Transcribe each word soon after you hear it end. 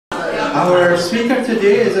Our speaker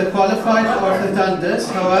today is a qualified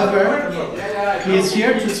orthodontist. However, he is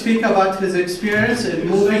here to speak about his experience in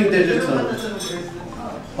moving digital.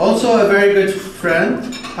 Also a very good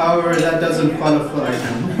friend. However, that doesn't qualify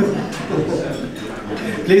him.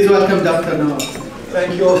 Please welcome Dr. Nawaf.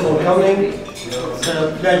 Thank you all for coming. It's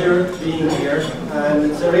a pleasure being here,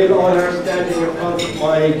 and it's a real honor standing in front of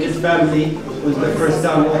my kids' family. It was the first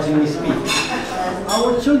time watching me speak.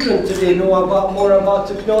 Our children today know more about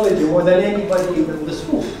technology more than anybody in the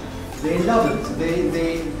school. They love it.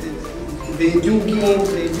 They do games,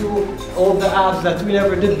 they do all the apps that we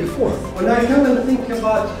never did before. When I come and think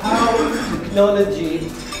about how technology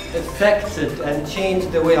affected and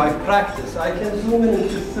changed the way I practice, I can zoom in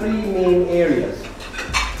into three main areas: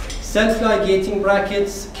 self-ligating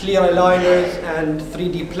brackets, clear aligners, and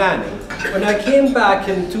 3D planning. When I came back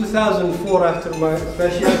in 2004 after my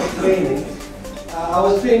specialty training, I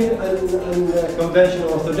was trained in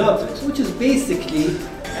conventional orthodontics, which is basically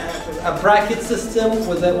a bracket system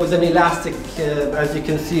with an elastic, as you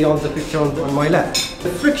can see on the picture on my left. The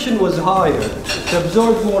friction was higher, it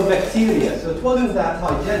absorbed more bacteria, so it wasn't that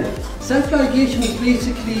hygienic. Self-ligation is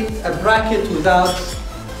basically a bracket without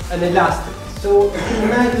an elastic. So you can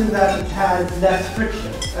imagine that it has less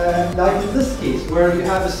friction. Like in this case, where you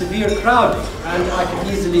have a severe crowding, and I can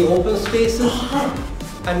easily open spaces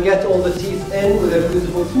and get all the teeth in with a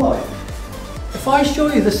beautiful smile. If I show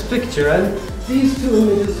you this picture, and these two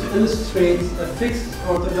images illustrate a fixed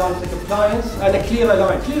orthodontic appliance and a clear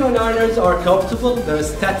aligner. Clear aligners are comfortable, they're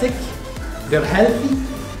aesthetic, they're healthy,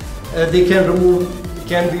 they can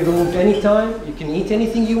be removed anytime, you can eat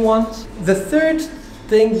anything you want. The third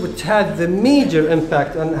thing which had the major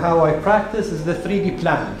impact on how I practice is the 3D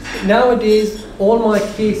planning. Nowadays, all my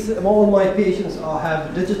patients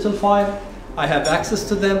have digital file. I have access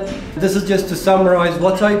to them. This is just to summarize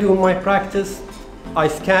what I do in my practice. I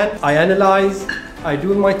scan, I analyze, I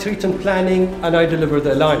do my treatment planning, and I deliver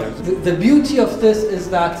the aligners. The beauty of this is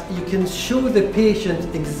that you can show the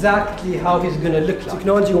patient exactly how he's going to look like.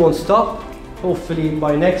 Technology won't stop. Hopefully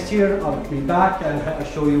by next year I'll be back and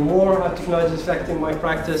show you more how technology is affecting my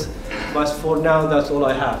practice. But for now, that's all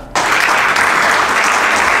I have.